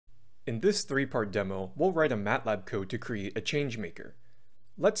In this 3-part demo, we'll write a MATLAB code to create a changemaker.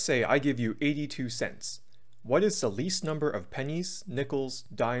 Let's say I give you 82 cents. What is the least number of pennies, nickels,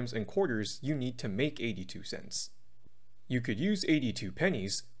 dimes, and quarters you need to make 82 cents? You could use 82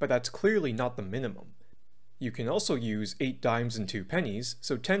 pennies, but that's clearly not the minimum. You can also use 8 dimes and 2 pennies,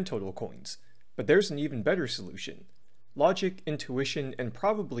 so 10 total coins. But there's an even better solution. Logic, intuition, and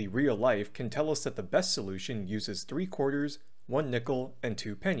probably real life can tell us that the best solution uses 3 quarters, 1 nickel, and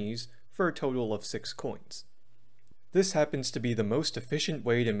 2 pennies for a total of 6 coins. This happens to be the most efficient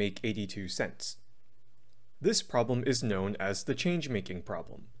way to make 82 cents. This problem is known as the change-making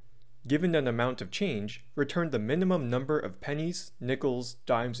problem. Given an amount of change, return the minimum number of pennies, nickels,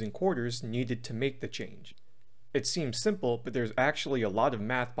 dimes, and quarters needed to make the change. It seems simple, but there's actually a lot of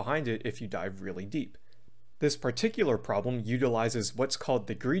math behind it if you dive really deep. This particular problem utilizes what's called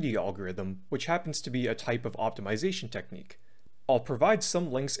the greedy algorithm, which happens to be a type of optimization technique. I'll provide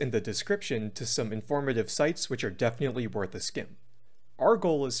some links in the description to some informative sites which are definitely worth a skim. Our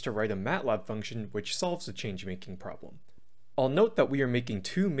goal is to write a MATLAB function which solves the change-making problem. I'll note that we are making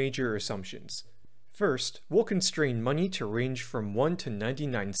 2 major assumptions. First, we'll constrain money to range from 1 to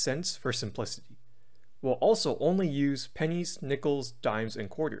 99 cents for simplicity. We'll also only use pennies, nickels, dimes, and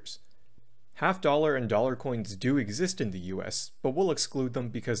quarters. Half-dollar and dollar coins do exist in the US, but we'll exclude them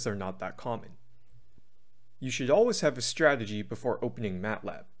because they're not that common. You should always have a strategy before opening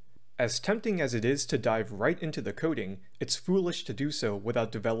MATLAB. As tempting as it is to dive right into the coding, it's foolish to do so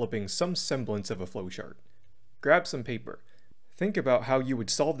without developing some semblance of a flowchart. Grab some paper. Think about how you would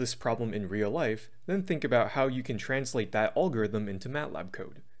solve this problem in real life, then think about how you can translate that algorithm into MATLAB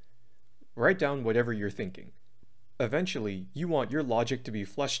code. Write down whatever you're thinking. Eventually, you want your logic to be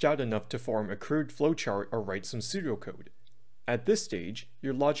fleshed out enough to form a crude flowchart or write some pseudocode. At this stage,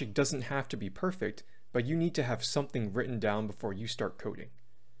 your logic doesn't have to be perfect, but you need to have something written down before you start coding.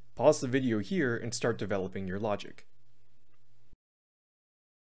 Pause the video here and start developing your logic.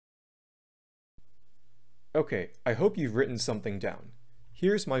 Okay, I hope you've written something down.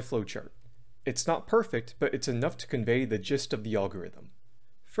 Here's my flowchart. It's not perfect, but it's enough to convey the gist of the algorithm.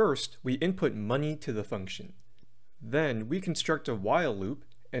 First, we input money to the function. Then, we construct a while loop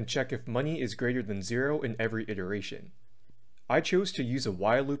and check if money is greater than 0 in every iteration. I chose to use a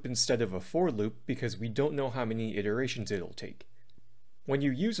while loop instead of a for loop because we don't know how many iterations it'll take. When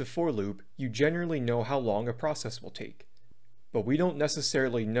you use a for loop, you generally know how long a process will take. But we don't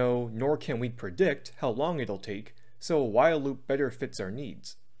necessarily know, nor can we predict, how long it'll take, so a while loop better fits our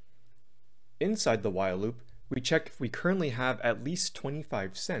needs. Inside the while loop, we check if we currently have at least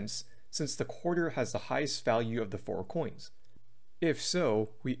 25 cents, since the quarter has the highest value of the 4 coins. If so,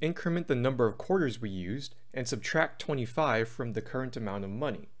 we increment the number of quarters we used and subtract 25 from the current amount of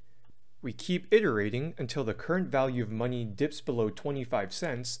money. We keep iterating until the current value of money dips below 25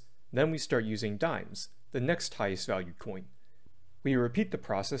 cents, then we start using dimes, the next highest valued coin. We repeat the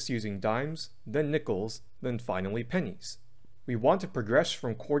process using dimes, then nickels, then finally pennies. We want to progress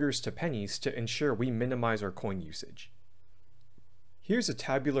from quarters to pennies to ensure we minimize our coin usage. Here's a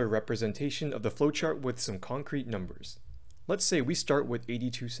tabular representation of the flowchart with some concrete numbers. Let's say we start with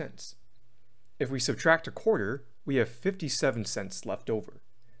 82 cents. If we subtract a quarter, we have 57 cents left over.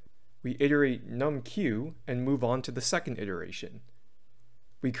 We iterate numq and move on to the second iteration.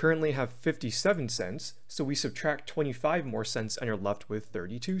 We currently have 57 cents, so we subtract 25 more cents and are left with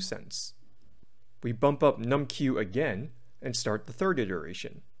 32 cents. We bump up numq again and start the third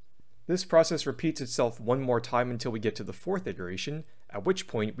iteration. This process repeats itself one more time until we get to the fourth iteration, at which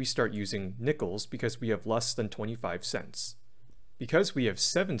point we start using nickels because we have less than 25 cents. Because we have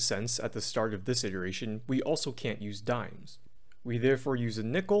 7 cents at the start of this iteration, we also can't use dimes. We therefore use a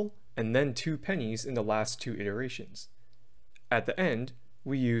nickel and then 2 pennies in the last 2 iterations. At the end,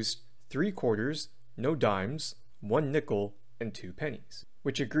 we used 3 quarters, no dimes, 1 nickel, and 2 pennies,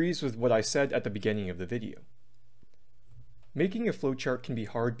 which agrees with what I said at the beginning of the video. Making a flowchart can be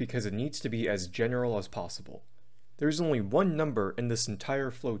hard because it needs to be as general as possible. There's only one number in this entire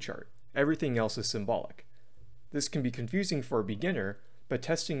flowchart. Everything else is symbolic. This can be confusing for a beginner, but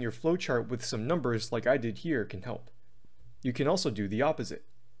testing your flowchart with some numbers like I did here can help. You can also do the opposite.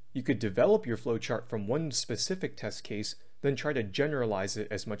 You could develop your flowchart from one specific test case, then try to generalize it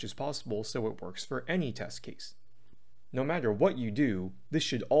as much as possible so it works for any test case. No matter what you do, this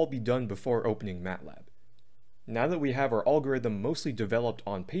should all be done before opening MATLAB. Now that we have our algorithm mostly developed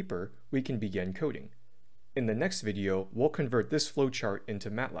on paper, we can begin coding. In the next video, we'll convert this flowchart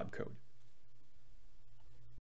into MATLAB code.